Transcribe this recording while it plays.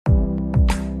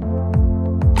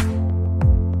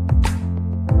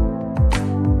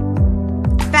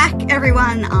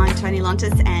everyone, I'm Toni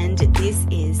Lontis and this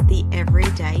is the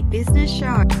Everyday Business Show.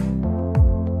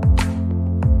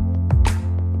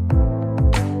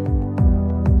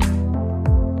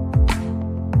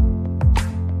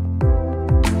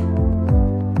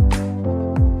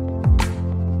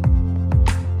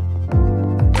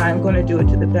 I'm going to do it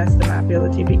to the best of my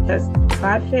ability, because if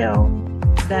I fail,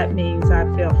 that means I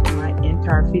fail for my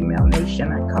entire female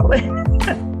nation, I call it.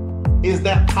 Is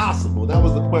that possible? That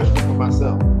was the question for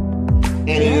myself. And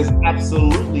it is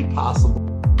absolutely possible.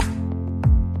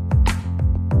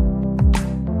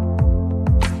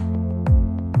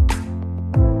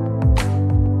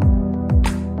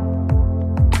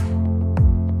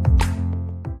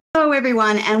 Hello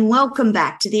everyone and welcome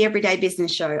back to the Everyday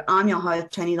Business Show. I'm your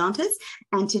host, Toni Lontis,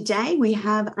 and today we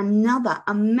have another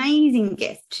amazing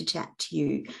guest to chat to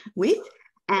you with.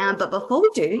 But before we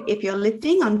do, if you're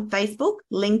listening on Facebook,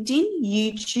 LinkedIn,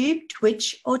 YouTube,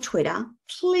 Twitch or Twitter,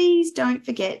 please don't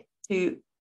forget to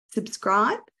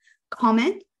subscribe,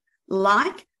 comment,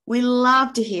 like. We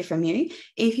love to hear from you.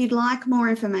 If you'd like more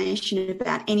information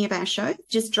about any of our shows,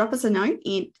 just drop us a note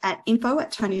at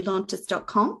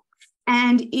info@tonilontis.com.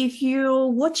 And if you're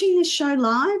watching this show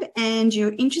live and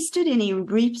you're interested in any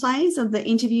replays of the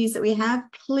interviews that we have,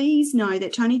 please know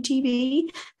that Toni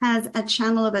TV has a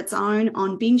channel of its own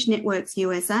on Binge Networks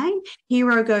USA,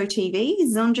 Hero Go TV,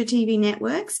 Zondra TV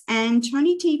Networks, and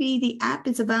Toni TV, the app,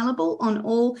 is available on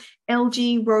all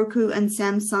LG, Roku, and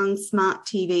Samsung smart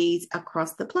TVs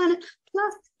across the planet,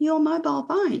 plus your mobile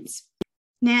phones.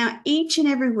 Now, each and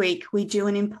every week, we do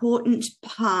an important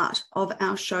part of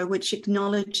our show which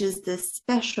acknowledges the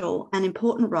special and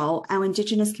important role our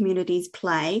Indigenous communities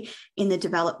play in the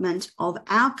development of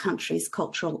our country's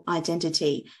cultural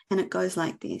identity. And it goes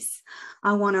like this.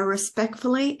 I want to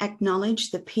respectfully acknowledge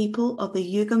the people of the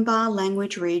Yugambeh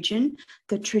language region,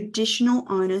 the traditional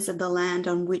owners of the land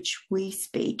on which we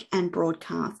speak and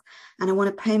broadcast. And I want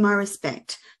to pay my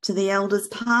respect to the elders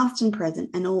past and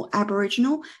present and all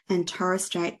Aboriginal and Torres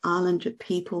Strait Islander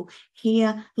people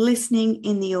here listening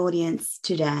in the audience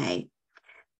today.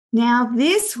 Now,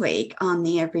 this week on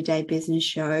the Everyday Business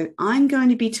Show, I'm going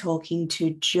to be talking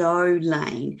to Jo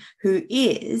Lane, who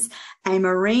is a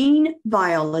marine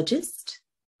biologist,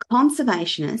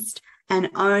 conservationist,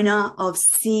 and owner of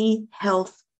Sea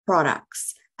Health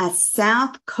Products, a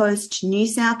South Coast, New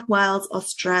South Wales,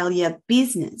 Australia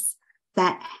business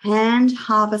that hand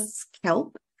harvests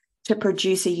kelp to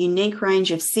produce a unique range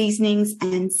of seasonings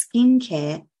and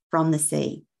skincare from the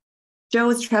sea. Jo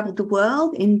has travelled the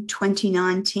world in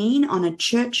 2019 on a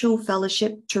Churchill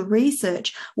Fellowship to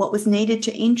research what was needed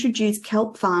to introduce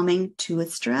kelp farming to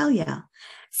Australia.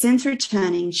 Since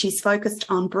returning, she's focused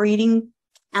on breeding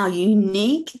our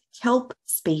unique kelp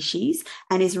species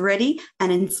and is ready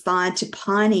and inspired to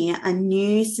pioneer a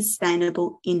new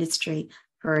sustainable industry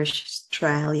for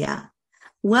Australia.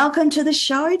 Welcome to the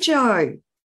show, Jo.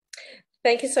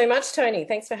 Thank you so much, Toni.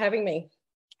 Thanks for having me.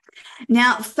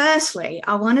 Now, firstly,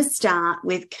 I want to start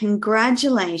with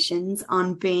congratulations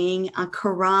on being a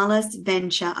Corallus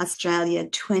Venture Australia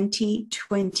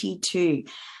 2022.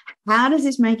 How does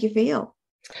this make you feel?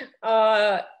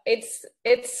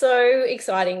 It's so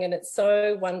exciting and it's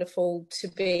so wonderful to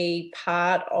be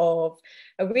part of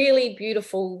a really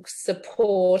beautiful,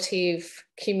 supportive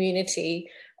community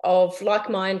of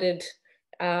like-minded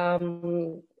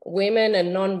women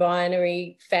and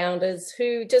non-binary founders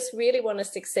who just really want to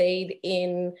succeed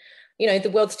in, the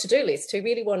world's to-do list, who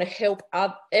really want to help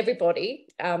everybody,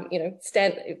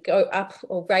 go up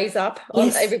or raise up on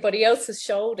everybody else's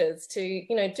shoulders to,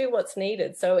 do what's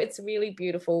needed. So it's really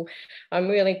beautiful. I'm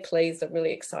really pleased. I'm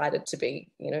really excited to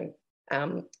be,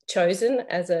 chosen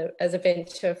as a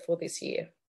venture for this year.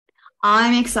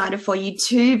 I'm excited for you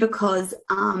too, because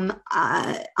I'm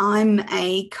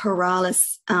a Corallus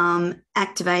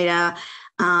activator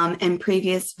and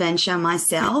previous venture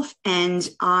myself, and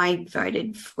I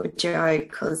voted for Jo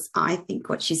because I think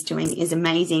what she's doing is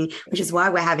amazing, which is why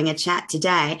we're having a chat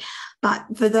today. But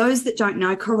for those that don't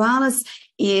know, Corallus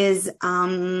is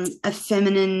a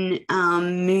feminine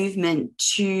movement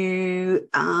to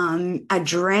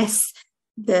address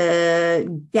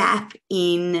the gap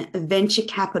in venture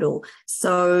capital.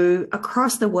 So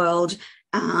across the world,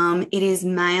 it is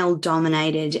male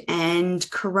dominated, and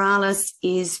Corallus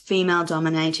is female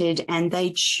dominated, and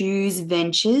they choose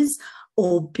ventures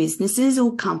or businesses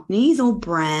or companies or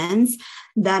brands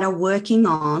that are working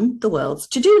on the world's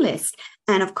to-do list.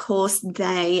 And of course,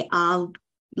 they are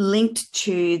linked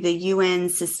to the UN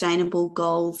Sustainable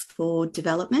Goals for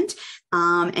Development.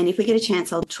 And if we get a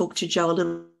chance, I'll talk to Jo a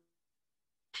little.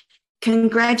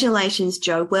 Congratulations,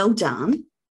 Jo. Well done.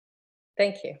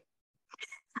 Thank you.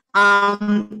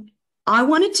 I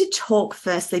wanted to talk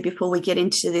firstly, before we get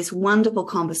into this wonderful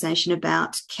conversation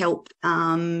about kelp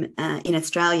in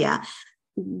Australia.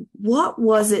 What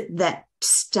was it that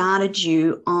started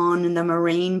you on the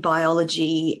marine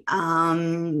biology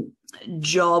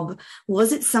job?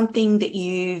 Was it something that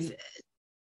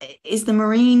is the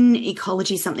marine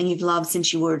ecology something you've loved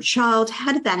since you were a child?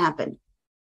 How did that happen?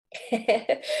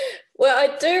 Well,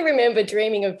 I do remember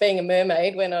dreaming of being a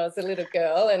mermaid when I was a little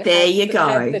girl, and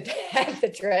have the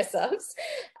dress ups.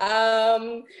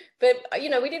 But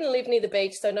we didn't live near the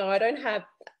beach, so no, I don't have.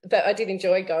 But I did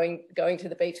enjoy going to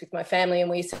the beach with my family, and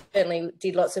we certainly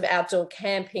did lots of outdoor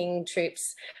camping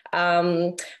trips.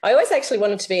 I always actually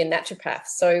wanted to be a naturopath,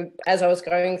 so as I was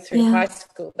going through high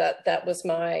school, that was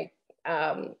my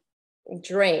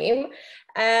dream,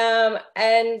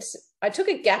 and I took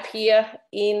a gap year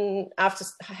after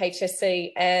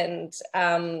HSC and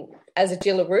as a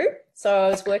Jillaroo. So I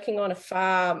was working on a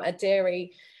farm, a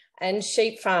dairy and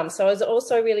sheep farm. So I was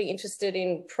also really interested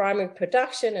in primary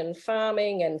production and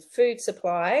farming and food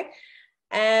supply,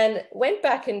 and went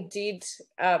back and did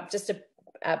just a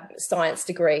science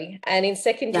degree. And in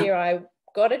second year, I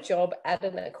got a job at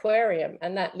an aquarium,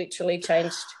 and that literally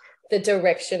changed the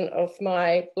direction of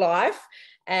my life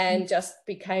and just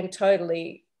became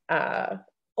totally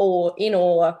in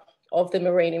awe of the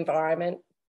marine environment,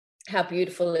 how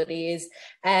beautiful it is,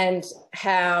 and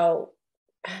how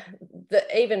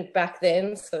even back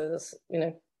then, so this,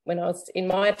 when I was in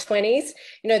my 20s,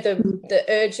 the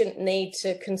urgent need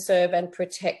to conserve and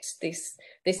protect this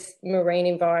marine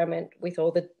environment with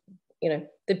all the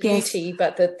the beauty,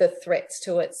 but the threats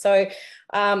to it. So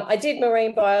I did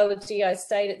marine biology. I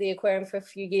stayed at the aquarium for a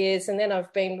few years, and then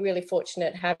I've been really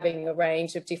fortunate having a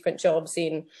range of different jobs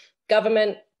in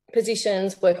government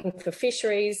positions, working for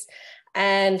fisheries.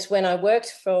 And when I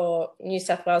worked for New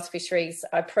South Wales Fisheries,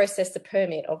 I processed the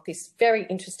permit of this very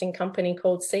interesting company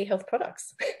called Sea Health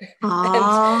Products. And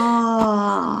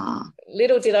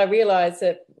little did I realise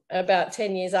that about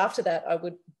 10 years after that, I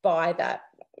would buy that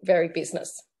very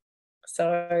business.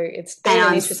 So it's been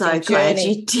an interesting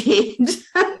journey. I'm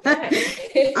so glad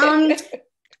you did.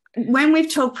 When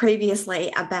we've talked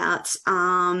previously about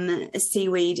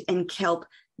seaweed and kelp,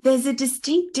 there's a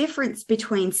distinct difference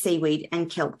between seaweed and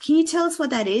kelp. Can you tell us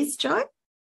what that is, Jo?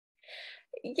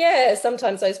 Yeah,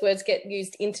 sometimes those words get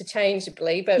used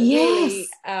interchangeably, but really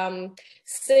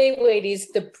seaweed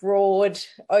is the broad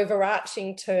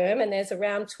overarching term, and there's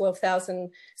around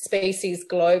 12,000 species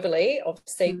globally of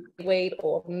seaweed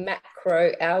or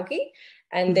macroalgae,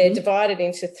 and they're divided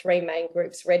into three main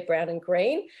groups: red, brown and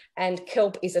green, and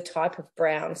kelp is a type of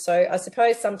brown. So I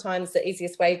suppose sometimes the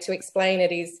easiest way to explain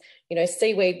it is,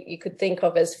 seaweed you could think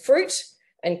of as fruit,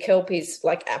 and kelp is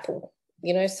like apple,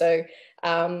 so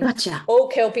gotcha. All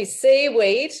kelp is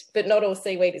seaweed, but not all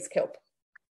seaweed is kelp.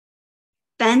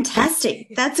 Fantastic.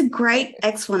 That's a great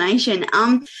explanation.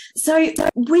 So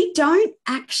we don't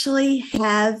actually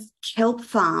have kelp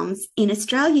farms in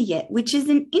Australia yet, which is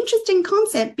an interesting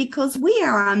concept because we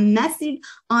are a massive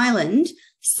island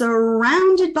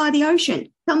surrounded by the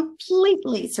ocean,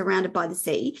 completely surrounded by the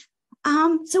sea.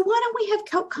 So why don't we have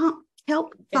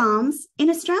kelp farms in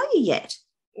Australia yet?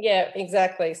 Yeah,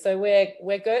 exactly. So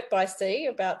we're girt by sea,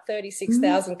 about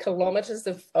 36,000 kilometres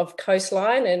of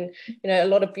coastline, and a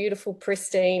lot of beautiful,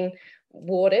 pristine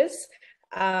waters.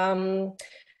 And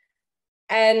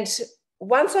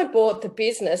once I bought the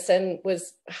business and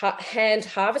was hand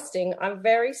harvesting, I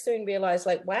very soon realised,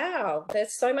 wow,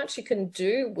 there's so much you can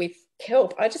do with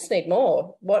kelp. I just need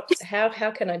more.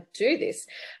 How can I do this?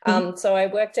 So I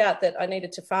worked out that I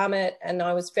needed to farm it, and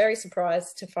I was very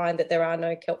surprised to find that there are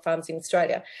no kelp farms in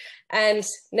Australia. And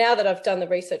now that I've done the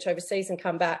research overseas and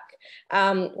come back,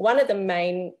 one of the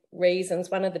main reasons,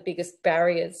 one of the biggest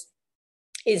barriers,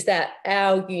 is that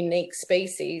our unique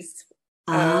species,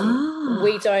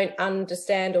 we don't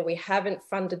understand, or we haven't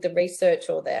funded the research,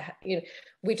 or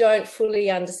we don't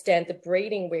fully understand the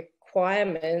breeding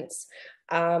requirements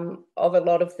of a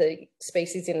lot of the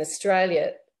species in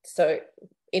Australia. So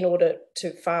in order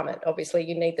to farm it, obviously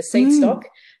you need the seed stock.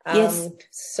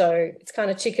 So it's kind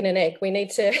of chicken and egg. We need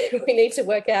to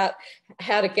work out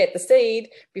how to get the seed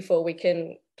before we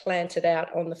can plant it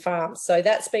out on the farm. So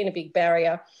that's been a big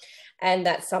barrier, and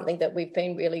that's something that we've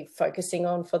been really focusing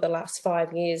on for the last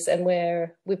 5 years. And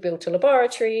we've built a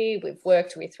laboratory, we've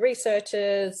worked with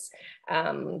researchers,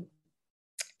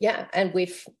 and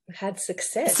we've had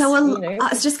success. So I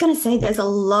was just going to say, there's a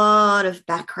lot of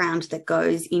background that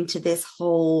goes into this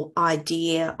whole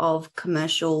idea of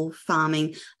commercial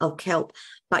farming of kelp,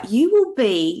 but you will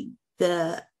be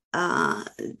the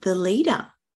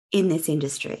leader in this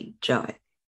industry, Jo.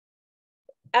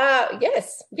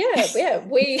 Yes, yeah.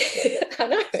 We, I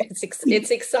know it's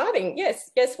exciting.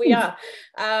 Yes, we are.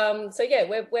 So yeah,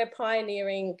 we're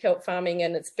pioneering kelp farming,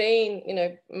 and it's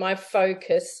been, my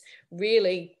focus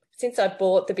really since I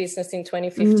bought the business in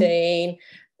 2015.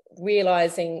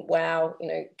 Realizing, wow,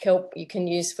 kelp you can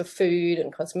use for food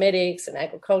and cosmetics and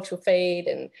agricultural feed,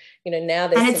 and now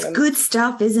there's and it's good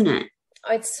stuff, isn't it?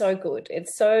 It's so good.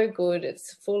 It's so good.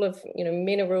 It's full of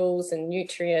minerals and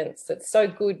nutrients. It's so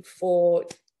good for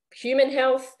human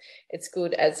health. It's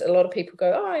good, as a lot of people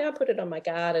go, oh, I put it on my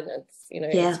garden. It's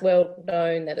it's well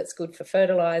known that it's good for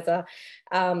fertilizer.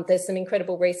 There's some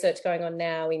incredible research going on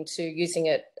now into using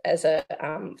it as a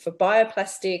for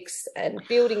bioplastics and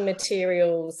building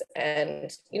materials,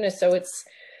 and so it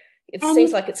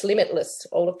seems like it's limitless,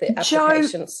 all of the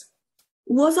applications.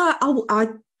 Jo,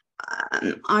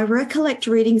 I recollect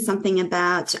reading something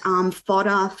about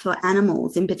fodder for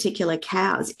animals, in particular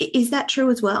cows. Is that true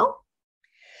as well?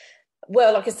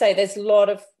 Well, like I say, there's a lot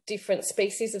of different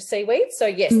species of seaweed. So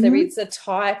yes, there is a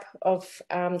type of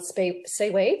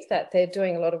seaweed that they're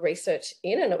doing a lot of research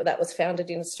in, and that was founded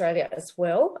in Australia as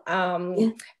well,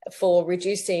 for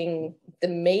reducing the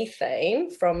methane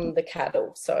from the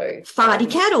cattle. So farty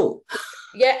cattle.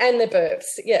 Yeah, and the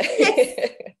burps. Yeah. Yes.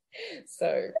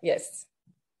 So yes.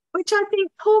 Which I think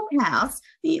poor cows,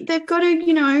 they've got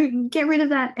to, get rid of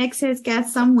that excess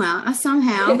gas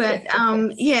somehow. But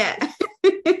yeah.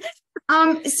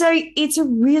 So it's a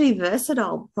really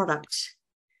versatile product.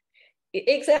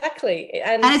 Exactly.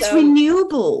 And it's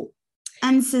renewable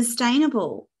and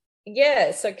sustainable.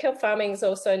 Yeah, so kelp farming is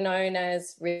also known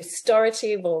as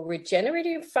restorative or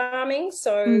regenerative farming.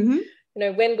 So,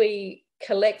 when we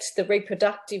collect the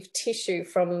reproductive tissue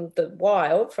from the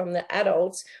wild, from the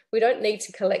adults, we don't need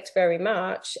to collect very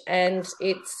much, and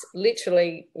it's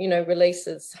literally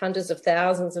releases hundreds of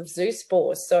thousands of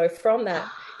zoospores. So from that,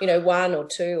 one or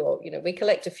two, or we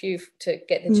collect a few to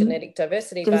get the genetic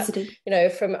diversity, but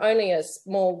from only a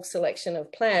small selection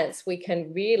of plants we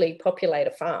can really populate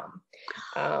a farm.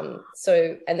 And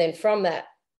then from that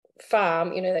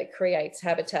farm, that creates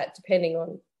habitat depending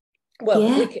on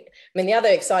the other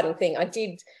exciting thing, I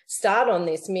did start on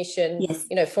this mission,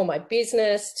 for my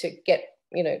business to get,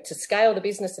 to scale the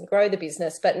business and grow the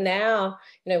business. But now,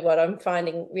 what I'm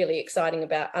finding really exciting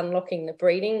about unlocking the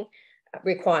breeding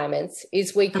requirements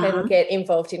is we can get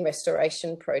involved in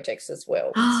restoration projects as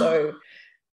well. So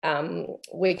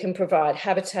we can provide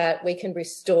habitat, we can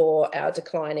restore our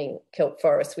declining kelp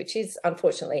forest, which is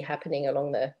unfortunately happening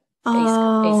along the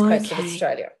east coast of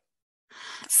Australia.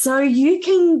 So you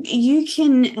can,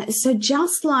 so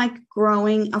just like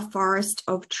growing a forest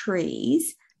of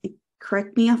trees,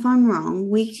 correct me if I'm wrong,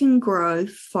 we can grow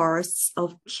forests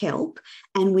of kelp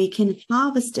and we can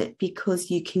harvest it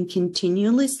because you can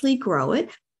continuously grow it.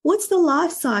 What's the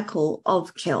life cycle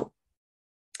of kelp?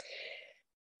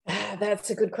 That's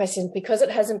a good question. Because it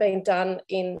hasn't been done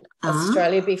in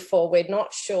Australia before, we're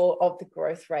not sure of the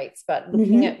growth rates, but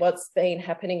looking at what's been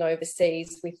happening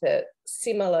overseas with a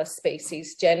similar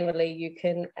species, generally you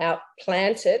can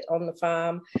outplant it on the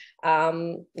farm,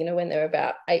 when they're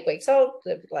about 8 weeks old,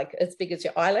 they're like as big as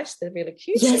your eyelash, they're really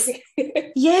cute. Yes.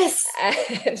 Yes.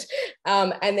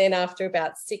 And then after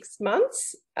about 6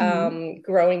 months,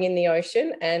 growing in the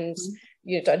ocean, and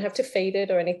you don't have to feed it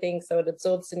or anything, so it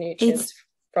absorbs the nutrients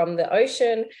from the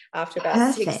ocean. After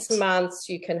about 6 months,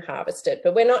 you can harvest it.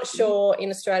 But we're not sure in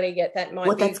Australia yet. That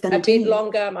might be a bit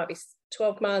longer. It might be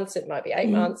 12 months. It might be 8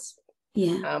 months.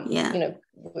 We've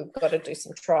got to do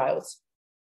some trials.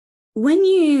 When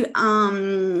you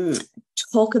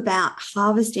talk about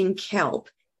harvesting kelp,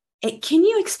 can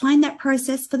you explain that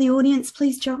process for the audience,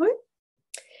 please, Jo?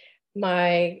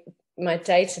 My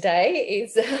day-to-day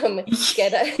is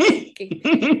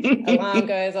alarm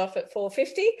goes off at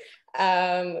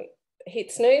 4:50,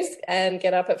 hit snooze and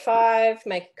get up at 5,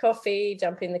 make a coffee,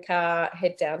 jump in the car,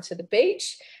 head down to the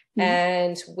beach,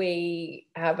 and we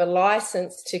have a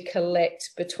license to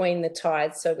collect between the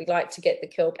tides. So we like to get the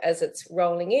kelp as it's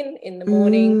rolling in the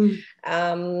morning,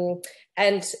 and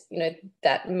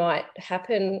that might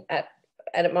happen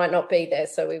and it might not be there,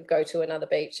 so we go to another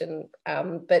beach. And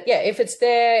but yeah, if it's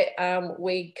there,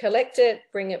 we collect it,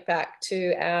 bring it back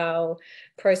to our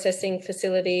processing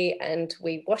facility, and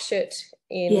we wash it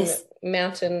in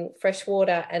mountain fresh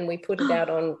water, and we put it out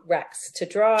on racks to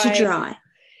dry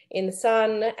in the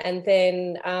sun. And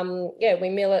then we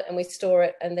mill it and we store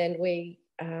it, and then we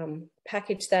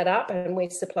package that up and we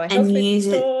supply health food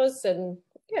stores.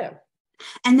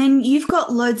 And then you've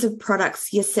got loads of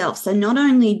products yourself. So not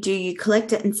only do you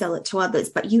collect it and sell it to others,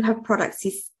 but you have products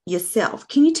yourself.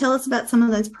 Can you tell us about some of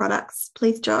those products,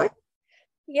 please, Jo?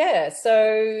 Yeah,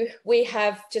 so we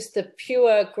have just the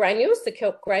pure granules, the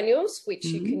kelp granules, which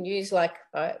you can use like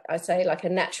I say, like a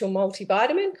natural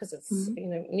multivitamin, because it's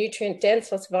nutrient dense,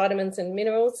 lots of vitamins and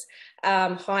minerals,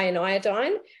 high in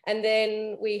iodine. And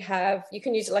then we have, you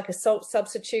can use it like a salt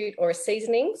substitute or a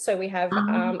seasoning. So we have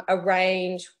a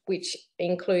range which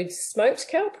includes smoked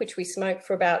kelp, which we smoke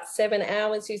for about 7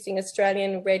 hours using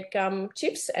Australian red gum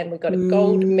chips, and we got a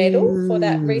gold medal for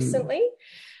that recently.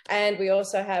 And we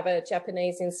also have a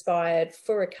Japanese-inspired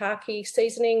furikake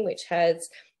seasoning, which has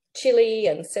chili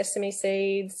and sesame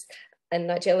seeds and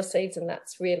nigella seeds, and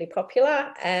that's really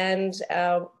popular. And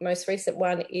our most recent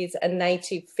one is a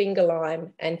native finger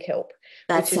lime and kelp.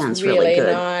 That sounds really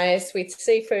good. Nice with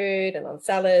seafood and on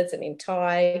salads and in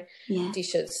Thai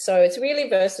dishes. So it's really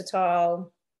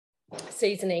versatile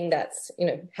seasoning that's,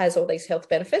 has all these health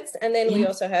benefits. And then we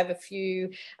also have a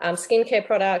few skincare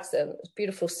products and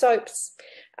beautiful soaps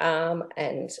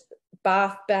and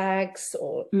bath bags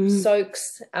or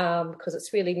soaks, because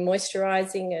it's really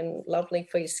moisturizing and lovely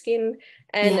for your skin,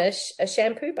 and a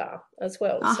shampoo bar as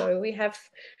well. So we have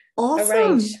a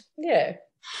range. Yeah.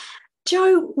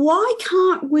 Jo, why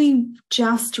can't we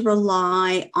just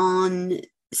rely on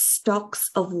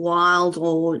stocks of wild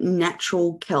or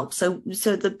natural kelp? So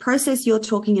the process you're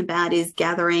talking about is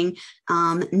gathering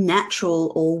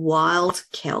natural or wild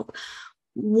kelp.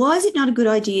 Why is it not a good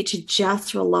idea to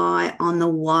just rely on the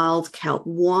wild kelp?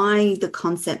 Why the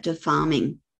concept of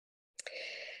farming?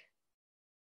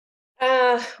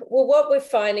 Well, what we're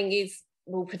finding is,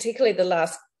 particularly the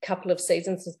last couple of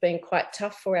seasons has been quite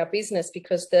tough for our business,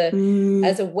 because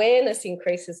as awareness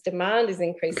increases, demand is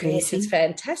increasing, which is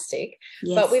fantastic.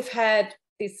 Yes. But we've had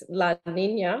this La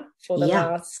Nina for the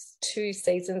last 2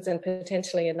 seasons, and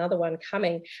potentially another one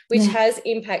coming, which has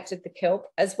impacted the kelp,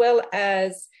 as well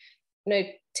as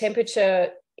temperature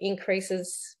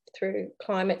increases through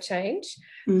climate change.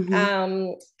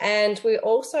 And we're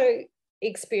also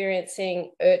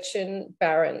experiencing urchin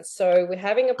barrens. So we're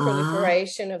having a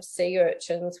proliferation of sea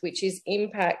urchins, which is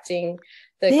impacting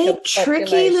the kelp tricky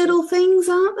population. Little things,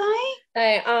 aren't they?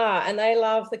 They are, and they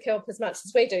love the kelp as much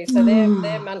as we do. So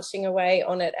they're munching away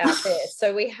on it out there.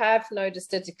 So we have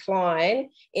noticed a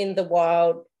decline in the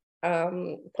wild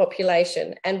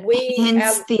population, and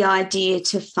hence the idea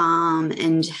to farm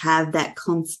and have that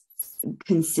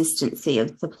consistency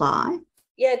of supply.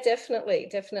 Yeah, definitely.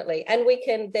 And we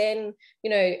can then,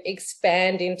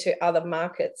 expand into other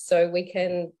markets. So we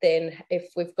can then,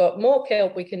 if we've got more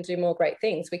kelp, we can do more great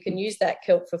things. We can use that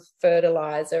kelp for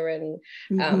fertilizer and,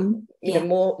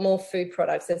 more food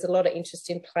products. There's a lot of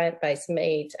interest in plant-based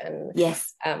meat and,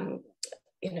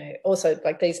 also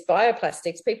like these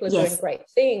bioplastics. People are doing great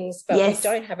things, but we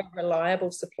don't have a reliable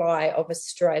supply of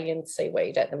Australian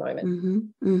seaweed at the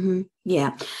moment.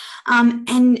 Yeah.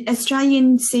 And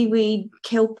Australian seaweed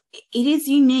kelp, it is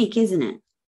unique, isn't it?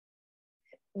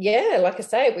 Yeah, like I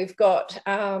say, we've got,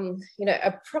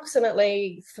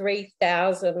 approximately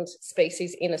 3,000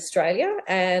 species in Australia,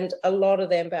 and a lot of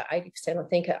them, about 80%, I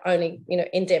think, are only,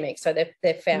 endemic. So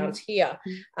they're found here.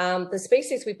 The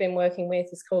species we've been working with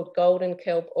is called golden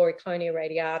kelp, or Eclonia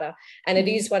radiata, and it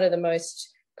is one of the most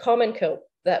common kelp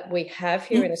that we have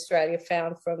here in Australia,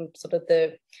 found from sort of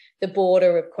the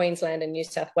border of Queensland and New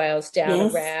South Wales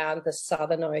down around the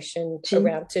Southern Ocean,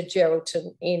 around to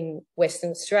Geraldton in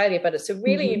Western Australia. But it's a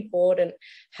really important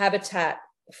habitat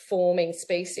forming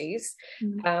species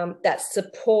that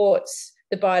supports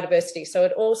the biodiversity. So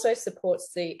it also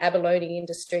supports the abalone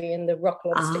industry and the rock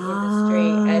lobster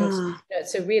industry, and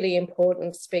it's a really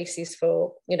important species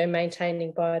for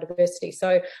maintaining biodiversity.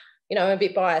 So I'm a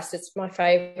bit biased. It's my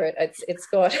favourite. It's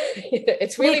got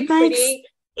it's really pretty.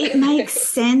 It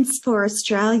makes sense for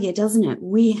Australia, doesn't it?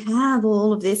 We have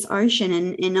all of this ocean,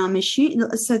 and I'm assuming,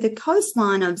 so the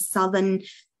coastline of southern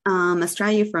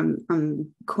Australia, from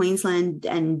Queensland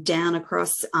and down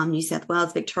across New South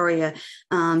Wales, Victoria,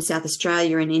 South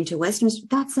Australia, and into Western Australia,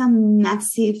 that's a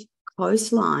massive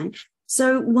coastline.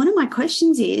 So one of my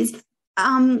questions is,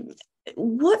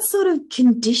 what sort of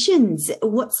conditions,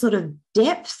 what sort of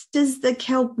depth does the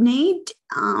kelp need?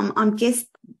 I'm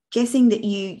guessing that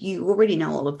you already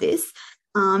know all of this.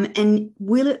 And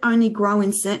will it only grow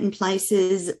in certain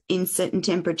places, in certain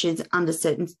temperatures, under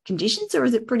certain conditions, or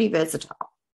is it pretty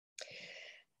versatile?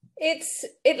 It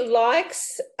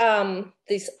likes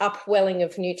this upwelling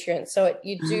of nutrients. So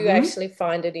you do actually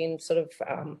find it in sort of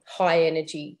high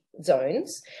energy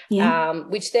zones,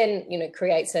 which then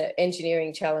creates an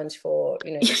engineering challenge for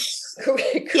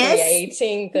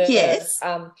creating the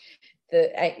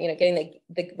getting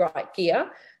the right gear.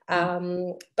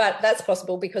 But that's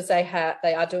possible because they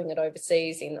are doing it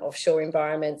overseas in offshore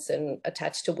environments and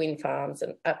attached to wind farms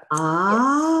and that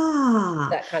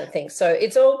kind of thing. So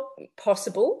it's all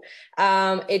possible.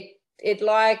 It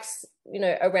likes,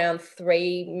 around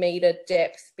 3-meter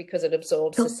depth because it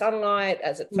absorbs the sunlight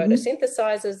as it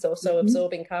photosynthesizes, also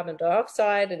absorbing carbon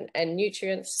dioxide and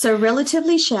nutrients. So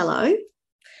relatively shallow.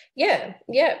 Yeah.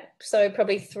 So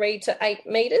probably 3 to 8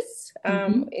 meters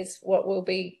is what we'll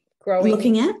be growing.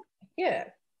 Looking at? Yeah.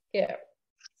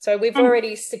 So we've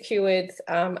already secured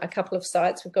a couple of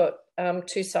sites. We've got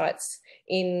 2 sites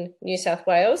in New South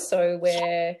Wales, so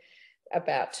we're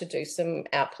about to do some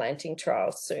outplanting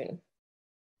trials soon.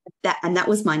 That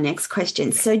was my next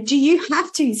question. So do you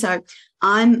have to, so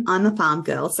I'm a farm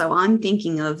girl, so I'm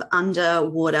thinking of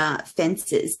underwater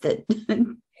fences that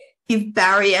give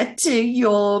barrier to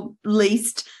your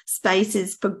leased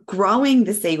spaces for growing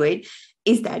the seaweed.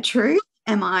 Is that true?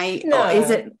 No. Or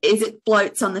is it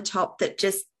floats on the top that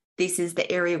just, this is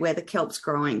the area where the kelp's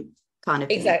growing kind of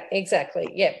thing?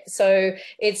 Exactly. Yeah. So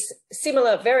it's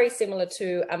very similar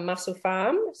to a mussel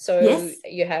farm. So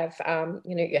you have,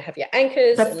 you have your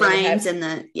anchors, the frames and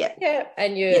the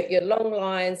and your long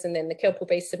lines, and then the kelp will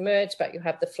be submerged, but you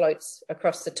have the floats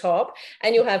across the top,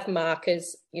 and you'll have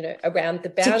markers, around the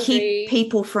boundary to keep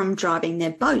people from driving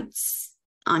their boats,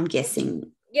 I'm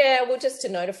guessing. Yeah, well, just to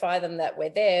notify them that we're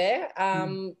there.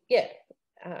 And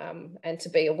to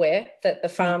be aware that the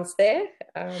farm's there.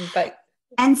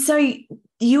 And so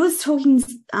you was talking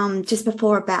just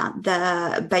before about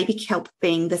the baby kelp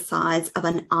being the size of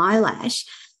an eyelash.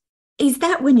 Is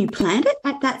that when you plant it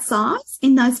at that size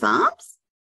in those farms?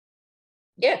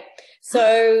 Yeah.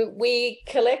 So we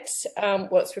collect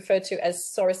what's referred to as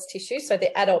sorus tissue. So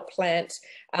the adult plant,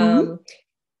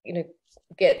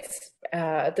 gets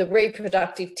the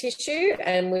reproductive tissue,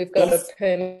 and we've got a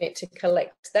permit to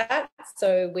collect that.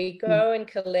 So we go and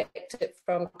collect it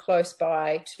from close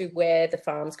by to where the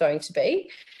farm's going to be,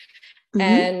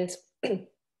 and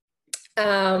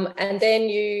then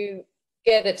you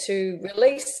get it to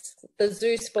release the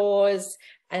zoospores,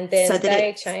 and then so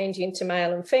they change into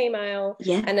male and female.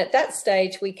 Yeah. And at that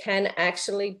stage, we can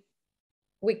actually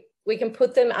we can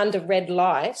put them under red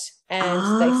light,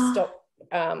 and they stop.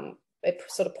 It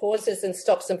sort of pauses and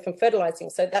stops them from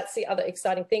fertilizing. So that's the other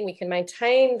exciting thing. We can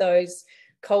maintain those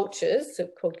cultures,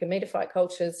 called gametophyte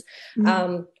cultures,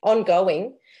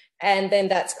 ongoing, and then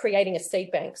that's creating a seed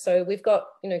bank. So we've got,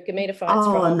 gametophytes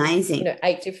from amazing.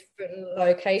 8 different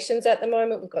locations at the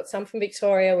moment. We've got some from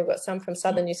Victoria, we've got some from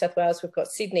southern New South Wales, we've got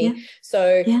Sydney. Yeah.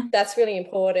 So that's really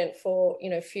important for,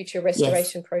 future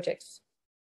restoration projects.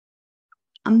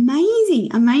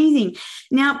 Amazing.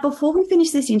 Now, before we finish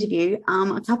this interview,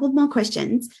 a couple of more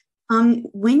questions.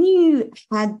 When you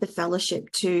had the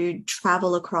fellowship to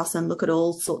travel across and look at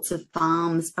all sorts of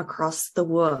farms across the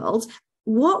world,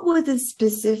 what were the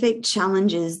specific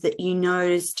challenges that you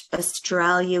noticed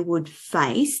Australia would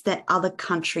face that other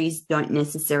countries don't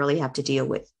necessarily have to deal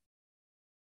with?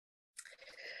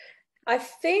 I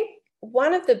think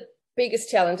one of the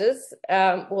biggest challenges,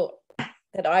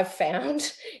 that I've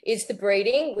found is the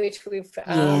breeding, which we've put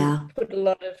a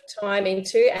lot of time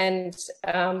into and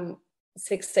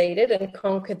succeeded and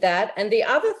conquered that. And the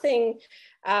other thing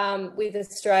with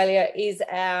Australia is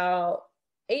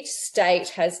each state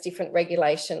has different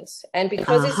regulations. And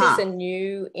because this is a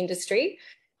new industry,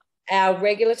 our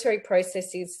regulatory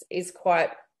process is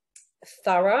quite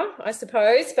thorough, I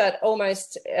suppose, but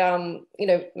almost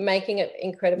making it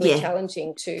incredibly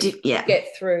challenging to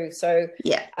get through. So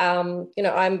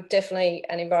I'm definitely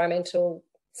an environmental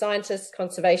scientist,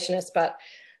 conservationist, but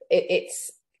it's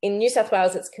in New South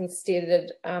Wales it's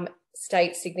considered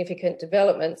state significant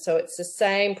development, so it's the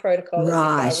same protocol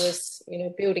as if I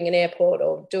was building an airport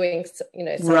or doing something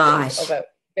of a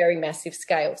very massive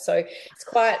scale. So it's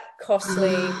quite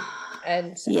costly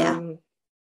and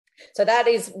so that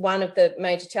is one of the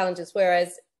major challenges,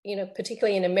 whereas,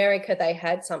 particularly in America, they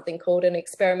had something called an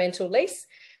experimental lease.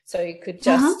 So you could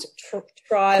just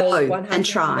trial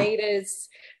 100 meters,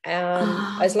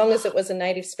 as long as it was a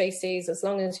native species, as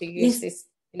long as you use this,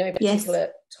 particular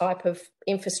type of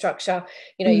infrastructure,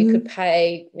 you could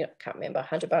pay, I can't remember,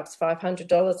 $100,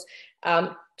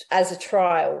 $500 as a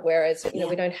trial, whereas,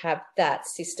 we don't have that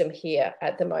system here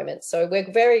at the moment. So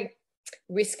we're very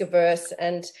risk averse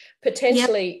and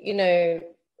potentially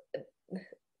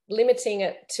limiting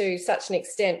it to such an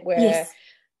extent where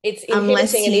it's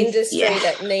inhibiting an industry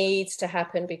that needs to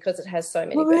happen because it has so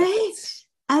many benefits.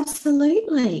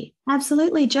 Absolutely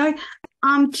Jo,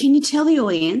 can you tell the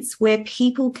audience where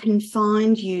people can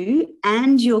find you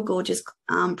and your gorgeous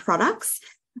products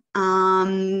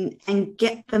and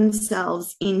get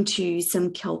themselves into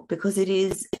some kelp, because it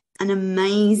is an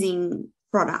amazing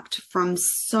product from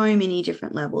so many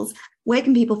different levels. Where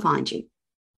can people find you?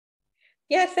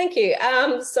 Yeah, thank you.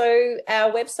 So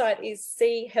our website is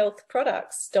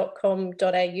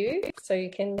seahealthproducts.com.au. So you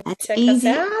can check us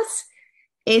out.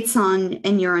 It's on,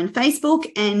 and you're on Facebook.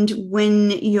 And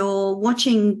when you're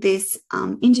watching this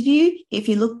interview, if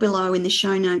you look below in the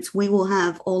show notes, we will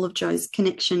have all of Jo's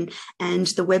connection and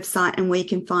the website, and where you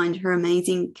can find her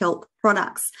amazing kelp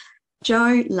products.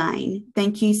 Jo Lane,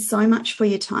 thank you so much for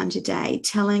your time today,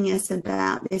 telling us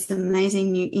about this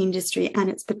amazing new industry and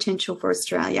its potential for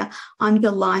Australia. I'm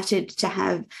delighted to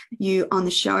have you on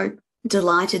the show,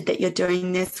 delighted that you're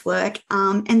doing this work,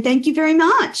 and thank you very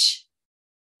much.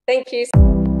 Thank you.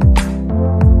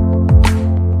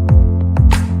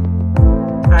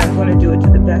 I'm going to do it to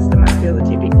the best of my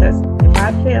ability, because if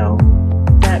I fail,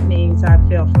 that means I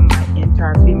fail for my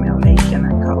entire female nation, I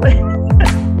call it.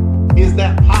 Is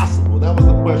that possible? That was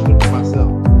the question for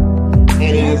myself. And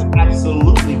it is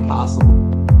absolutely possible.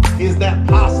 Is that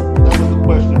possible? That was the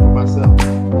question for myself.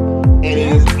 And it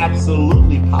is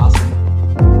absolutely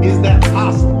possible. Is that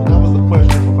possible? That was the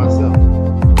question for myself.